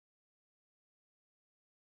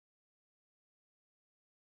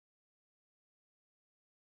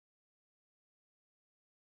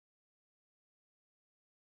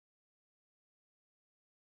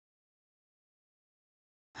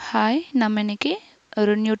Hi, நம்ம இன்னைக்கு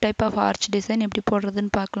ஒரு new type of arch design எப்படி போடுறதுன்னு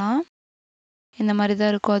பார்க்கலாம். இந்த மாதிரி தான்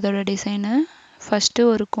இருக்கும் அதோட டிசைனு. ஃபஸ்ட்டு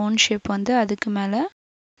ஒரு கோன் ஷேப் வந்து அதுக்கு மேலே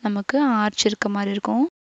நமக்கு ஆர்ச் இருக்க மாதிரி இருக்கும்.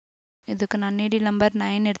 இதுக்கு நான் நீடில் நம்பர்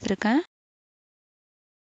 9 எடுத்திருக்கேன்,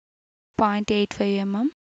 0.85 mm.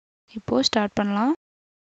 இப்போது ஸ்டார்ட் பண்ணலாம்.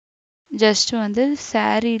 ஜஸ்ட் வந்து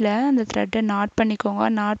சாரியில் அந்த த்ரெட்டை நாட் பண்ணிக்கோங்க.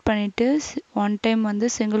 நாட் பண்ணிவிட்டு ஒன் டைம் வந்து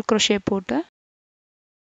சிங்கிள் க்ரோஷே போட்டு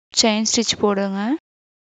செயின் ஸ்டிச் போடுங்க.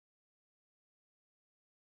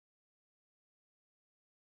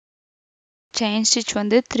 செயின் ஸ்டிச்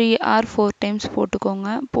வந்து 3 or 4 டைம்ஸ் போட்டுக்கோங்க.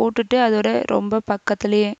 போட்டுட்டு அதோட ரொம்ப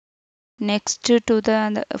பக்கத்துலேயே நெக்ஸ்ட்டு டு த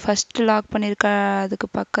அந்த ஃபஸ்ட்டு லாக் பண்ணியிருக்க அதுக்கு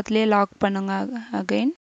பக்கத்துலேயே லாக் பண்ணுங்க.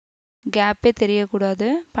 அகைன் கேப்பே தெரியக்கூடாது.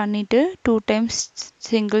 பண்ணிவிட்டு 2 டைம்ஸ்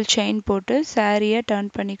சிங்கிள் செயின் போட்டு சாரியை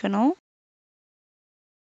டர்ன் பண்ணிக்கணும்.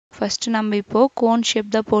 ஃபஸ்ட்டு நம்ம இப்போது கோன்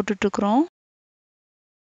ஷேப் தான் போட்டுட்ருக்குறோம்.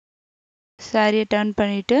 சாரியை டர்ன்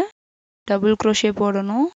பண்ணிவிட்டு டபுள் க்ரோஷே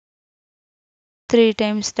போடணும். 3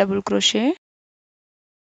 times double crochet.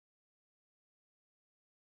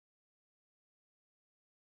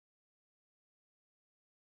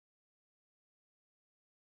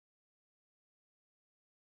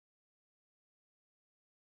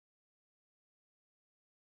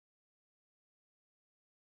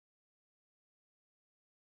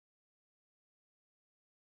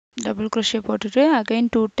 Double crochet போட்டுட்டு அகைன்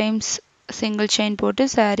 2 டைம்ஸ் சிங்கிள் செயின் போட்டு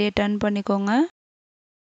சாரியை டர்ன் பண்ணிக்கோங்க.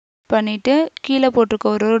 பண்ணிவிட்டு கீழே போட்டிருக்க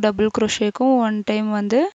ஒரு டபுள் க்ரோஷேக்கும் 1 டைம்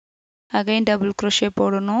வந்து அகைன் டபுள் க்ரோஷே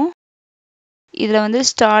போடணும். இதில் வந்து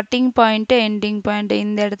ஸ்டார்டிங் பாயிண்ட்டு எண்டிங் பாயிண்ட்டு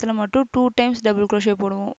இந்த இடத்துல மட்டும் 2 டைம்ஸ் டபுள் க்ரோஷே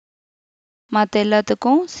போடுவோம். மற்ற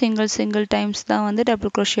எல்லாத்துக்கும் சிங்கிள் டைம்ஸ் தான் வந்து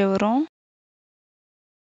டபுள் க்ரோஷே வரும்.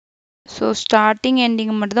 ஸோ ஸ்டார்டிங்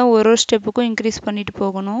எண்டிங் மட்டும் தான் ஒரு ஸ்டெப்புக்கும் இன்க்ரீஸ் பண்ணிட்டு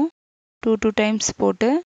போகணும். 2 டைம்ஸ் போட்டு.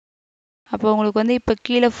 அப்போ உங்களுக்கு வந்து இப்போ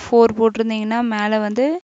கீழே 4 போட்டிருந்தீங்கன்னா மேலே வந்து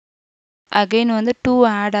அகைன் வந்து 2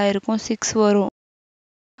 ஆட் ஆகிருக்கும், 6 வரும்.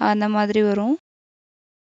 அந்த மாதிரி வரும்.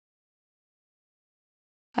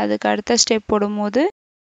 அதுக்கு அடுத்த ஸ்டெப் போடும்போது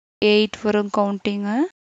 8 வரும் கவுண்டிங்கு.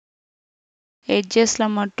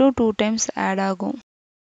 எட்ஜஸில் மட்டும் 2 டைம்ஸ் ஆட் ஆகும்.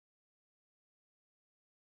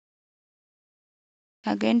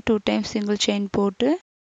 அகைன் 2 டைம்ஸ் சிங்கிள் செயின் போட்டு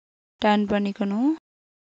டர்ன் பண்ணிக்கணும்.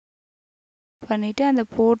 பண்ணிவிட்டு அந்த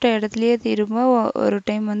போட்ட இடத்துலையே திரும்ப ஒரு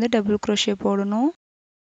டைம் வந்து டபுள் க்ரோஷே போடணும்.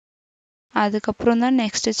 அதுக்கப்புறம் தான்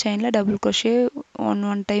நெக்ஸ்ட்டு செயினில் டபுள் க்ரோஷே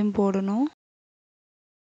ஒன் டைம் போடணும்.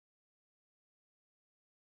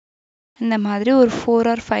 இந்த மாதிரி ஒரு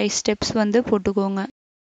 4 or 5 ஸ்டெப்ஸ் வந்து போட்டுக்கோங்க.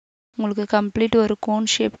 உங்களுக்கு கம்ப்ளீட் ஒரு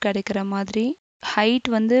கோன் ஷேப் கிடைக்கிற மாதிரி. ஹைட்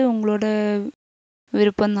வந்து உங்களோட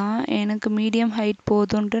விருப்பம்தான். எனக்கு மீடியம் ஹைட்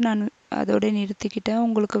போதுன்ட்டு நான் அதோட நிறுத்திக்கிட்டேன்.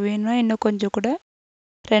 உங்களுக்கு வேணும்னா இன்னும் கொஞ்சம் கூட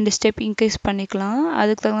 2 ஸ்டெப் இன்க்ரீஸ் பண்ணிக்கலாம்.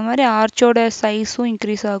 அதுக்கு தகுந்த மாதிரி ஆர்ச்சோட சைஸும்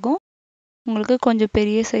இன்க்ரீஸ் ஆகும். உங்களுக்கு கொஞ்சம்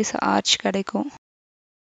பெரிய சைஸ் ஆர்ச் கிடைக்கும்.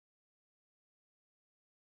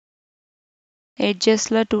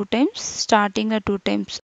 எட்ஜஸில் 2 டைம்ஸ், ஸ்டார்டிங்கில் 2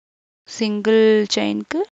 டைம்ஸ். சிங்கிள்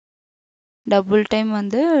செயினுக்கு டபுள் டைம்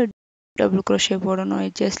வந்து டபுள் க்ரோஷே போடணும்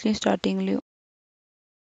எட்ஜஸ்லேயும் ஸ்டார்டிங்லேயும்.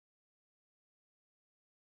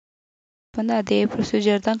 இப்போ வந்து அதே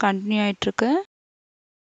ப்ரொசீஜர் தான் கண்டினியூ ஆகிட்டுருக்கு.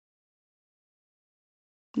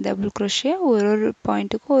 டபுள் க்ரோஷே ஒரு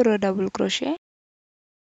பாயிண்ட்டுக்கும் ஒரு டபுள் க்ரோஷே.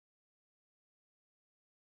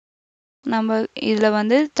 நம்ம இதில்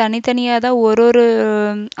வந்து தனித்தனியாக தான் ஒரு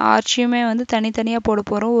ஆர்ச்சையுமே வந்து தனித்தனியாக போட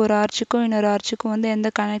போகிறோம். ஒரு ஆர்ச்சுக்கும் இன்னொரு ஆர்ச்சுக்கும் வந்து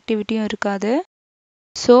எந்த கனெக்டிவிட்டியும் இருக்காது.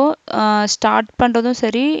 ஸோ ஸ்டார்ட் பண்ணுறதும்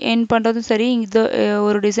சரி எண்ட் பண்ணுறதும் சரி இது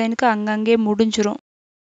ஒரு டிசைனுக்கு அங்கங்கே முடிஞ்சிடும்.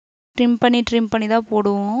 ட்ரிம் பண்ணி தான்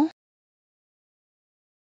போடுவோம்.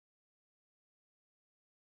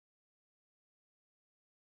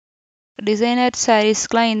 டிசைனர்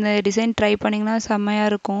சாரீஸ்க்கெலாம் இந்த டிசைன் ட்ரை பண்ணிங்கன்னா செம்மையாக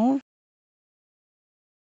இருக்கும்.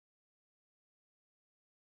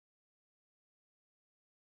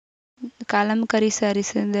 கலம்கரி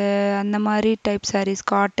சாரீஸ் அந்த மாதிரி டைப் சாரீஸ்,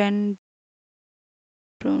 காட்டன்,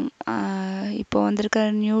 அப்புறம் இப்போ வந்திருக்கிற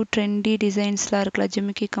நியூ ட்ரெண்டி டிசைன்ஸ்லாம் இருக்குல்ல,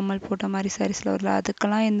 ஜிமிக்கி கம்மல் போட்ட மாதிரி சாரீஸில் வரல,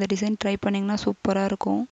 அதுக்கெல்லாம் இந்த டிசைன் ட்ரை பண்ணிங்கன்னா சூப்பராக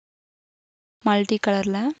இருக்கும் மல்டி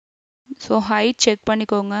கலரில். ஸோ ஹைட் செக்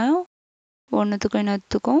பண்ணிக்கோங்க ஒன்றுத்துக்கும்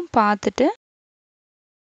இன்னொருத்துக்கும் பார்த்துட்டு.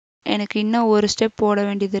 எனக்கு இன்னும் ஒரு ஸ்டெப் போட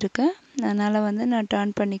வேண்டியது இருக்குது, அதனால் வந்து நான்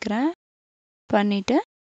டர்ன் பண்ணிக்கிறேன். பண்ணிவிட்டு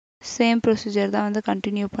சேம் ப்ரொசீஜர் தான் வந்து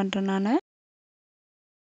கண்டினியூ பண்ணுறேன் நான்.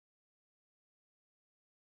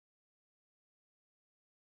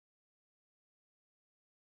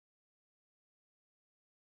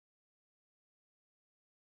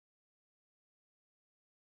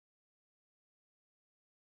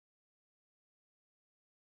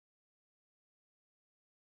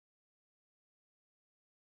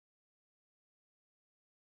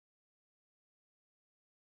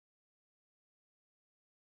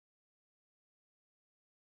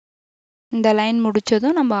 இந்த லைன்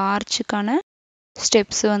முடிச்சதும் நம்ம ஆர்ச்சுக்கான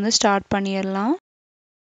ஸ்டெப்ஸ் வந்து ஸ்டார்ட் பண்ணிடலாம்.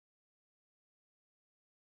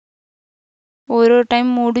 ஒரு டைம்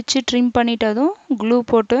முடிச்சு ட்ரிம் பண்ணிட்டதும் க்ளூ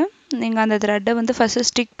போட்டு நீங்கள் அந்த த்ரெட்டை வந்து ஃபஸ்ட்டு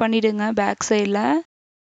ஸ்டிக் பண்ணிவிடுங்க பேக் சைடில்.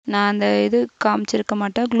 நான் அந்த இது காமிச்சிருக்க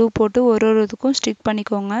மாட்டேன். க்ளூ போட்டு ஒரு இதுக்கும் ஸ்டிக்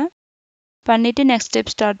பண்ணிக்கோங்க. பண்ணிவிட்டு நெக்ஸ்ட்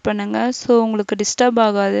ஸ்டெப் ஸ்டார்ட் பண்ணுங்கள். ஸோ உங்களுக்கு டிஸ்டர்ப்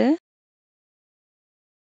ஆகாது.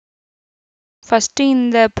 ஃபஸ்ட்டு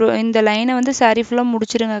இந்த லைனை வந்து சாரீ ஃபுல்லாக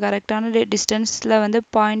முடிச்சிடுங்க. கரெக்டான டிஸ்டன்ஸில் வந்து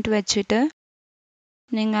பாயிண்ட் வச்சுட்டு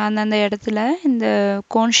நீங்கள் அந்தந்த இடத்துல இந்த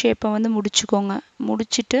கோன் ஷேப்பை வந்து முடிச்சுக்கோங்க.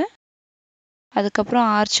 முடிச்சுட்டு அதுக்கப்புறம்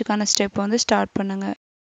ஆர்ச்சுக்கான ஸ்டெப்பை வந்து ஸ்டார்ட் பண்ணுங்கள்.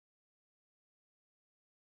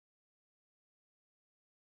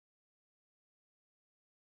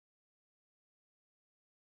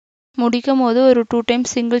 முடிக்கும் போது ஒரு 2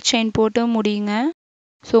 டைம்ஸ் சிங்கிள் செயின் போட்டு முடியுங்க.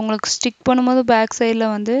 ஸோ உங்களுக்கு ஸ்டிக் பண்ணும்போது பேக்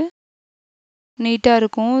சைடில் வந்து நீட்டாக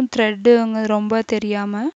இருக்கும். த்ரெட்டு அங்கே ரொம்ப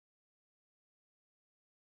தெரியாமல்.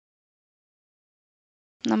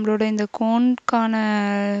 நம்மளோட இந்த கோனுக்கான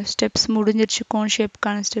ஸ்டெப்ஸ் முடிஞ்சிருச்சு. Cone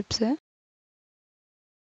ஷேப்புக்கான steps.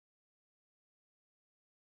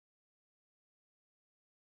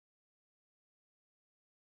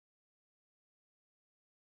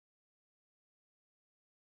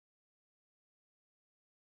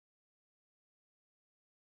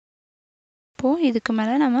 இப்போது இதுக்கு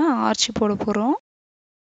மேலே நம்ம ஆர்ச் போட போகிறோம்.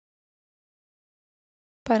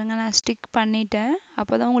 பாருங்கள், நான் ஸ்டிக் பண்ணிட்டேன்.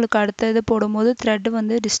 அப்போ தான் உங்களுக்கு அடுத்த இது போடும்போது த்ரெட்டு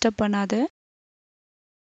வந்து டிஸ்டர்ப் பண்ணாது.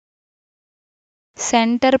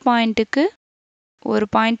 சென்டர் பாயிண்ட்டுக்கு ஒரு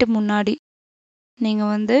பாயிண்ட்டு முன்னாடி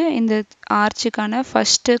நீங்கள் வந்து இந்த ஆர்ச்சுக்கான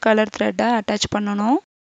ஃபஸ்ட்டு கலர் த்ரெட்டை அட்டாச் பண்ணணும்.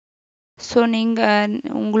 ஸோ நீங்கள்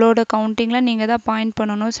உங்களோட கவுண்டிங்கில் நீங்கள் தான் பாயிண்ட்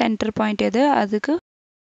பண்ணணும். சென்டர் பாயிண்ட் எது அதுக்கு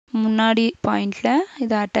முன்னாடி பாயிண்டில்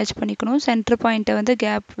இதை அட்டாச் பண்ணிக்கணும். சென்டர் பாயிண்ட்டை வந்து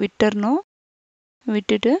கேப் விட்டுறணும்.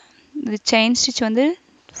 விட்டுட்டு இது செயின் ஸ்டிச் வந்து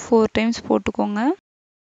 4 டைம்ஸ் போட்டுக்கோங்க.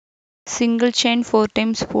 சிங்கிள் செயின் 4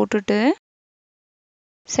 டைம்ஸ் போட்டுட்டு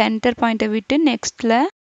சென்டர் பாயிண்ட்டை விட்டு நெக்ஸ்ட்டில்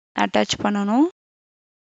அட்டாச் பண்ணணும்.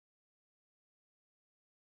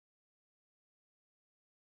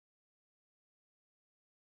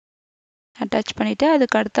 அட்டாச் பண்ணிவிட்டு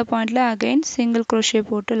அதுக்கு அடுத்த பாயிண்டில் அகைன் சிங்கிள் க்ரோஷே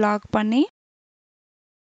போட்டு லாக் பண்ணி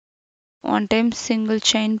 1 டைம் சிங்கிள்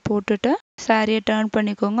செயின் போட்டுட்டு சாரியை டர்ன்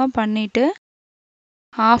பண்ணிக்கோங்க. பண்ணிவிட்டு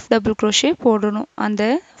ஹாஃப் டபுள் க்ரோஷே போடணும். அந்த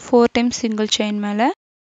 4 டைம் சிங்கிள் செயின் மேலே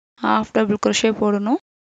ஹாஃப் டபுள் க்ரோஷே போடணும்.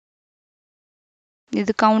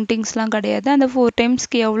 இது கவுண்டிங்ஸ்லாம் கிடையாது. அந்த 4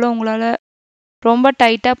 டைம்ஸ்க்கு எவ்வளோ உங்களால் ரொம்ப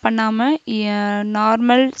டைட்டாக பண்ணாமல்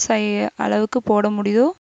நார்மல் அளவுக்கு போட முடியுதோ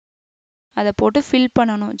அதை போட்டு ஃபில்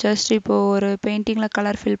பண்ணணும். ஜஸ்ட் இப்போது ஒரு பெயிண்டிங்கில்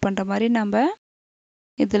கலர் ஃபில் பண்ணுற மாதிரி நம்ம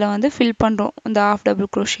இதில் வந்து ஃபில் பண்ணுறோம் இந்த ஹாஃப்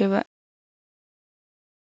டபுள் க்ரோஷேவை.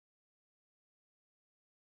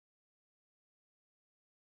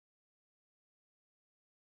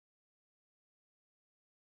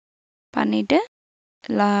 பண்ணிவிட்டு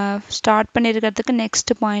ஸ்டார்ட் பண்ணியிருக்கிறதுக்கு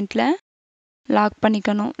நெக்ஸ்ட் பாயிண்டில் லாக்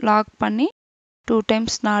பண்ணிக்கணும். லாக் பண்ணி 2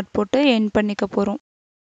 டைம்ஸ் நாட் போட்டு எண்ட் பண்ணிக்க போகிறோம்.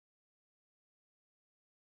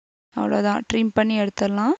 அவ்வளோதான், ட்ரிம் பண்ணி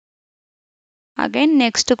எடுத்துடலாம். அகைன்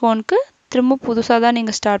நெக்ஸ்ட் கோனுக்கு திரும்ப புதுசாக தான்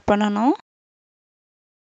நீங்கள் ஸ்டார்ட் பண்ணணும்.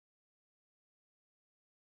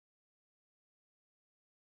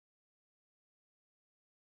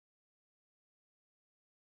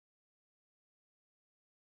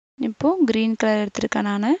 இப்போது க்ரீன் கலர் எடுத்திருக்கேன்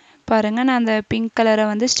நான். பாருங்கள், நான் அந்த பிங்க் கலரை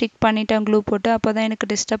வந்து ஸ்டிக் பண்ணிட்டேன் க்ளூ போட்டு. அப்போ தான் எனக்கு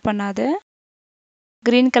டிஸ்டர்ப் பண்ணாது.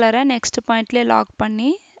 க்ரீன் கலரை நெக்ஸ்ட் பாயிண்ட்லேயே லாக் பண்ணி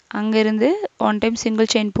அங்கேருந்து 1 டைம்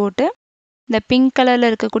சிங்கிள் செயின் போட்டு இந்த பிங்க் கலரில்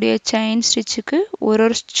இருக்கக்கூடிய செயின் ஸ்டிச்சுக்கு ஒரு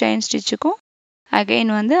செயின் ஸ்டிச்சுக்கும்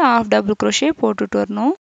அகெயின் வந்து ஹாஃப் டபுள் க்ரோஷே போட்டுட்டு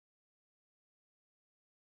வரணும்.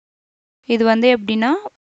 இது வந்து எப்படின்னா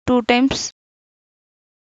 2 டைம்ஸ்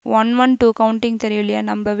 1 1 2 கவுண்டிங் தெரியும் இல்லையா?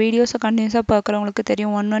 நம்ம வீடியோஸை கண்டினியூஸாக பார்க்குறவங்களுக்கு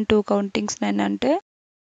தெரியும் 1 1 2 கவுண்டிங்ஸ் என்னன்ட்டு.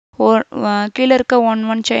 கீழே இருக்க 1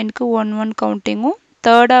 1 செயினுக்கு 1 1 கவுண்டிங்கும்,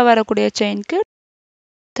 தேர்டாக வரக்கூடிய செயினுக்கு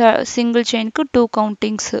சிங்கிள் செயினுக்கு 2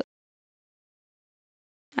 கவுண்டிங்ஸு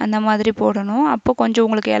அந்த மாதிரி போடணும். அப்போ கொஞ்சம்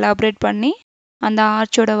உங்களுக்கு எலாபரேட் பண்ணி அந்த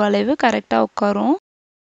ஆர்ச்சோட வளைவு கரெக்டாக உட்காரும்.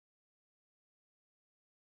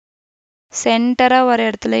 சென்டராக வர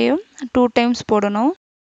இடத்துலையும் 2 டைம்ஸ் போடணும்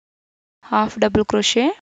ஹாஃப் டபுள் க்ரோஷே.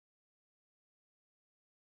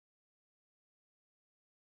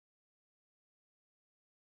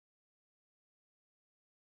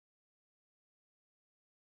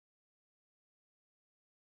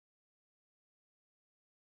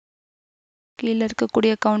 கீழே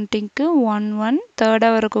இருக்கக்கூடிய கவுண்டிங்க்கு 1 1,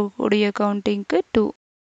 தேர்டாக வரக்கூடிய கவுண்டிங்க்கு 2,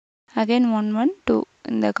 அகைன் 1 1 2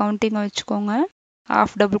 இந்த கவுண்டிங்கை வச்சுக்கோங்க.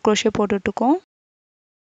 ஹாஃப் டபுள் க்ரோஷே போட்டுட்ருக்கோம்.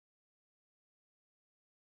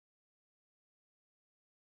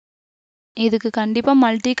 இதுக்கு கண்டிப்பா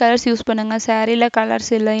மல்டி கலர்ஸ் யூஸ் பண்ணுங்க. சாரீல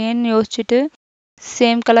கலர்ஸ் இல்லையேன்னு யோசிச்சுட்டு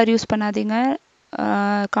சேம் கலர் யூஸ் பண்ணாதீங்க.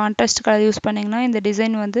 கான்ட்ராஸ்ட் கலர் யூஸ் பண்ணிங்கன்னா இந்த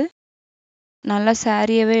டிசைன் வந்து நல்லா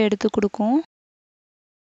சாரியவே எடுத்து கொடுக்கும்.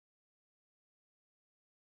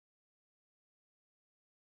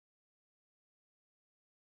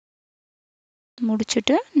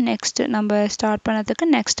 முடிச்சுட்டு நெக்ஸ்ட் நம்ம ஸ்டார்ட் பண்ணதுக்கு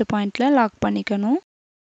நெக்ஸ்ட் பாயிண்ட்ல லாக் பண்ணிக்கணும்.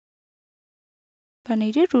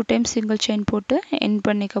 பண்ணிட்டு 2 டைம்ஸ் சிங்கிள் செயின் போட்டு எண்ட்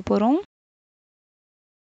பண்ணிக்க போறோம்.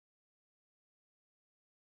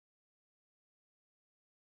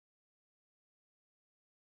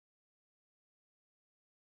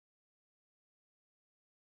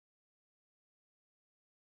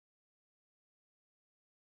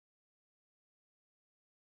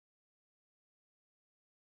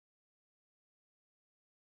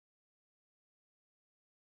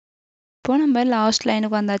 இப்போ நம்ம லாஸ்ட்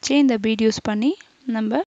லைனுக்கு வந்தாச்சு. இந்த பீட் யூஸ் பண்ணி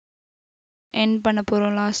நம்ம எண்ட் பண்ண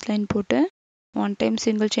போறோம். லாஸ்ட் லைன் போட்டு 1 டைம்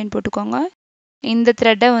சிங்கிள் செயின் போட்டுக்கோங்க. இந்த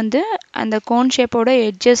த்ரெட்டை வந்து அந்த கோன் ஷேப்போட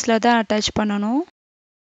எட்ஜஸ்ல தான் அட்டாச் பண்ணணும்.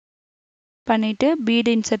 பண்ணிட்டு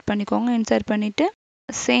பீட் இன்சர்ட் பண்ணிக்கோங்க. இன்சர்ட் பண்ணிட்டு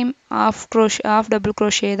சேம் ஆஃப் டபுள்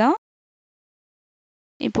crochet தான்.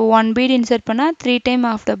 இப்போ 1 பீட் இன்சர்ட் பண்ணா 3 time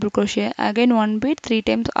of double crochet. Again 1 beat 3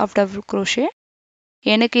 times of double crochet.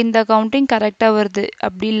 எனக்கு இந்த கவுண்டிங் கரெக்டாக வருது.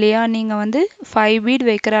 அப்படி இல்லையா நீங்கள் வந்து 5 பீட்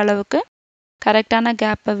வைக்கிற அளவுக்கு கரெக்டான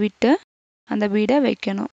கேப்பை விட்டு அந்த பீடை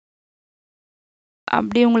வைக்கணும்.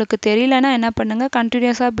 அப்படி உங்களுக்கு தெரியலன்னா என்ன பண்ணுங்க,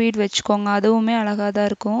 கண்டினியூஸாக பீட் வச்சுக்கோங்க. அதுவுமே அழகாக தான்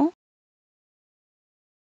இருக்கும்.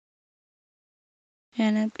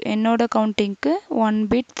 என்னோட கவுண்டிங்க்கு 1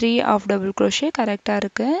 பீட் 3 ஆஃப் டபுள் crochet கரெக்டாக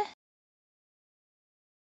இருக்கு.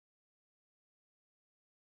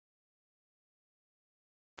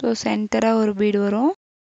 ஸோ சென்டராக ஒரு பீடு வரும்.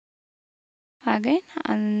 Again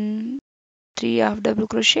 3 of double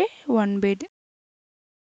crochet 1 beat.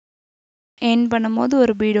 End பண்ணும்போது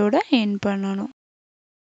ஒரு பீடோட எண்ட் பண்ணணும்.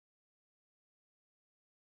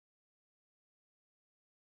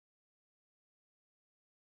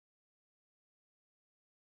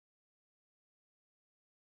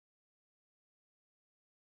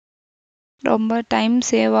 ரொம்ப டைம்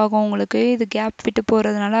சேவ் ஆகும் உங்களுக்கு. இது கேப் விட்டு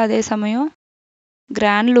போகிறதுனால அதே சமயம்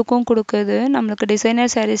கிராண்ட் லுக்கும் கொடுக்குது. நம்மளுக்கு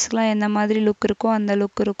டிசைனர் சாரீஸ்க்குலாம் எந்த மாதிரி லுக் இருக்கோ அந்த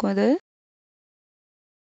லுக் இருக்கும் இது.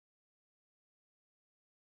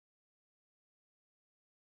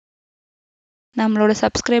 நம்மளோட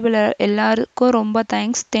சப்ஸ்கிரைபர் எல்லாருக்கும் ரொம்ப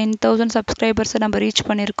தேங்க்ஸ். 10,000 சப்ஸ்கிரைபர்ஸை நம்ம ரீச்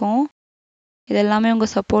பண்ணியிருக்கோம். இது எல்லாமே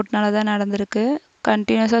உங்கள் சப்போர்ட்னால தான் நடந்திருக்கு.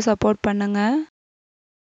 கண்டினியூஸாக சப்போர்ட் பண்ணுங்கள்.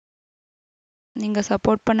 நீங்கள்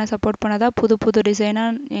சப்போர்ட் பண்ண தான் புது புது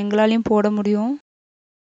டிசைனாக எங்களாலையும் போட முடியும்.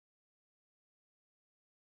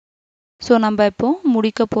 ஸோ நம்ம இப்போ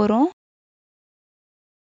முடிக்க போகிறோம்.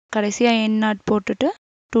 கடைசியாக எண்ட் நாட் போட்டுட்டு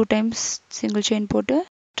 2 டைம்ஸ் சிங்கிள் செயின் போட்டு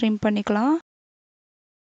ட்ரிம் பண்ணிக்கலாம்.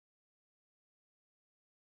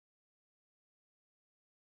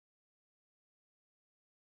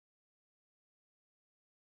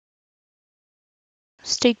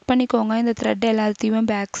 ஸ்டிக் பண்ணிக்கோங்க. இந்த த்ரெட் எல்லாத்தையுமே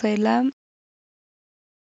பேக் சைடில்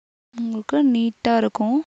உங்களுக்கு நீட்டாக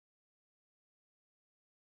இருக்கும்.